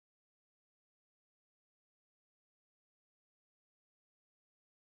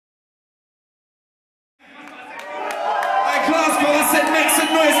said make some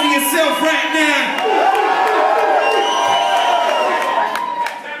noise for yourself right now.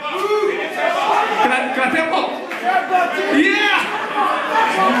 Can I tell what? Yeah!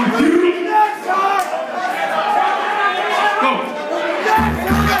 Go.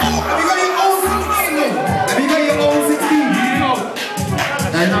 Have you got your old 16? No.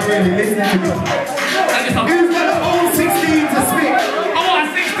 I'm not really listening to me. Who's got the old 16 to spit? I want a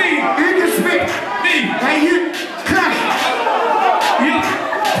 16. Who can spit? Me. Hey, you. Clash. Yeah.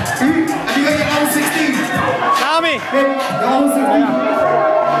 Have you got your old 16? Tommy. The old 16.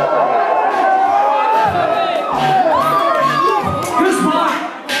 Who's mine?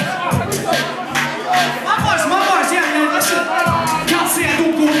 My boss, yeah, listen. Can't say I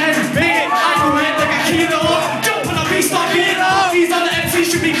don't go ahead. Mate, I go ahead like a key in the lock. Jump on a beat, stop beating it up. These other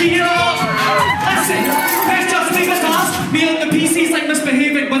MCs should be beating it up. Listen, let's just leave it to us. Me and the PCs like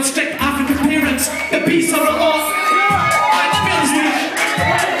misbehaving with strict African parents. The beats are a lot. Alright, let me understand.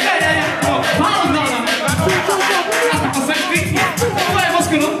 Yeah. Oh, battle no. That's not a 16. Alright, what's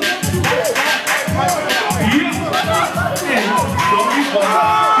going on? Yeah. You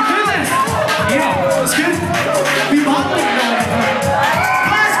do this? Yeah, that's good. We battling now.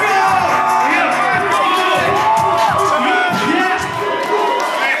 Let's go!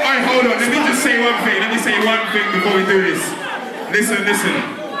 Alright, hold on, let me just say one thing. Let me say one thing before we do this. Listen.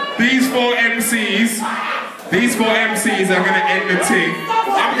 These four MCs are gonna end the thing.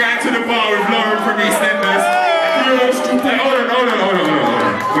 I'm going to the bar with Lauren from EastEnders. Hold on.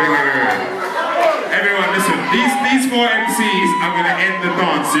 Wait. Everyone, listen. These four MCs are gonna end the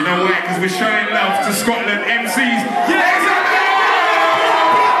dance. You know why? Because we're showing love to Scotland MCs. Yeah, exactly!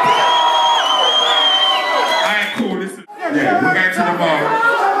 Alright, cool. Listen. Yeah, we're going to the bar.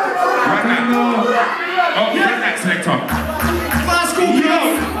 Right now. Oh, right now, selector. Glasgow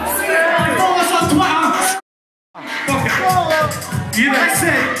Grime. Follow us on Twitter. Okay. You know. That's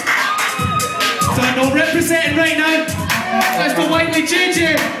it. So I'm not representing right now. That's the Wiley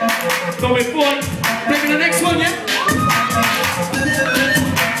JJ. Going forward. Bring the next one, yeah?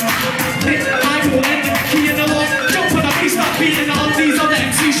 I go in the key in the lock. Jump on a beat, start beating it up. These other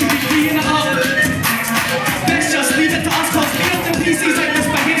MCs should be beating it up. Let's just leave it to us, cause me and the PCs like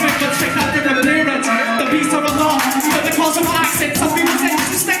misbehaving, but strict after the parents. The beats are a lot, but because of my accent, some people say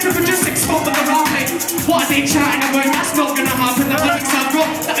this is stick for just 6 months with the rapping. What are they chatting about? That's not gonna happen. The lyrics I've got,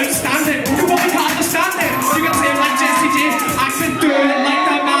 they're outstanding. You probably can't understand it. You can say it like Jesse J, I can do it like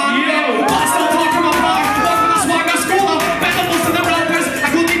that man. Yeah. But I still talk from my heart. Walk with a swag of Skola, better most of the rappers.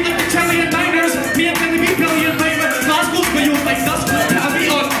 I go deep like the Charlie and Niners. Me and Hendy be brilliant, right? Glasgow's where you'll like us. Put a beat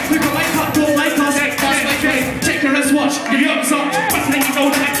on. Look at my cut, don't like us. Check your wristwatch, give you up some. But then you know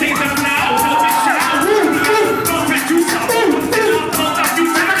that I came them now. Help me shout. Don't let you stop.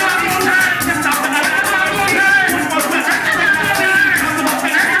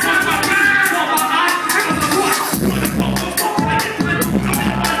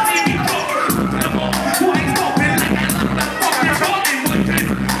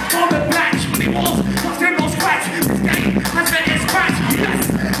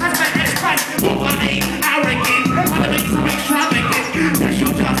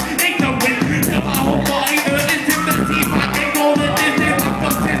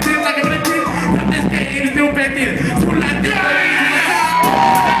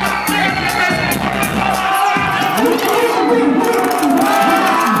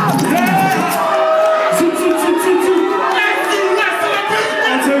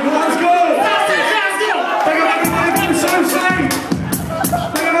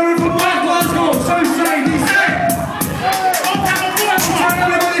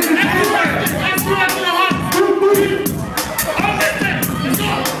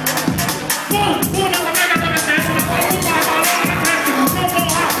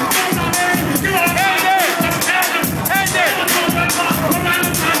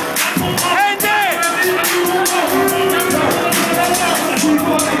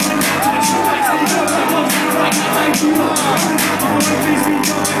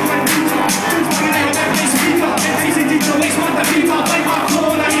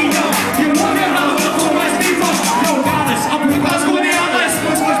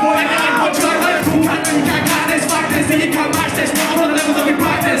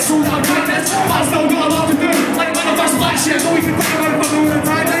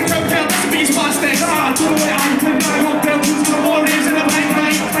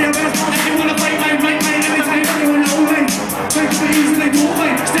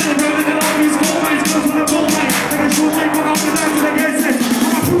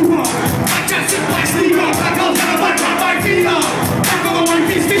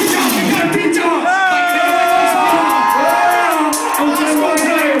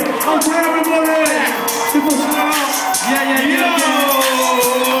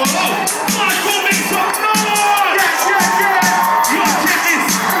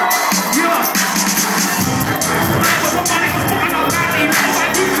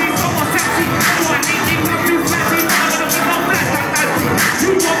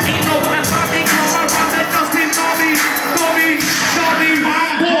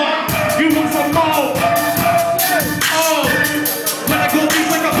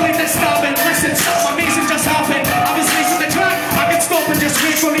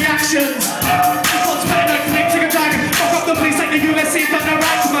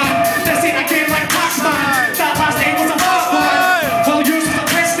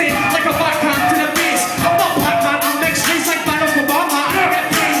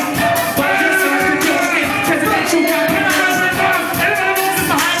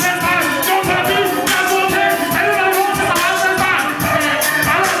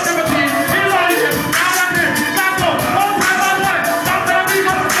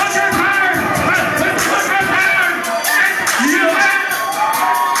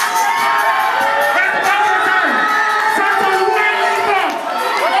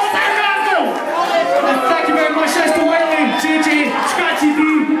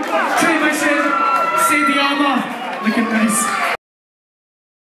 make it nice.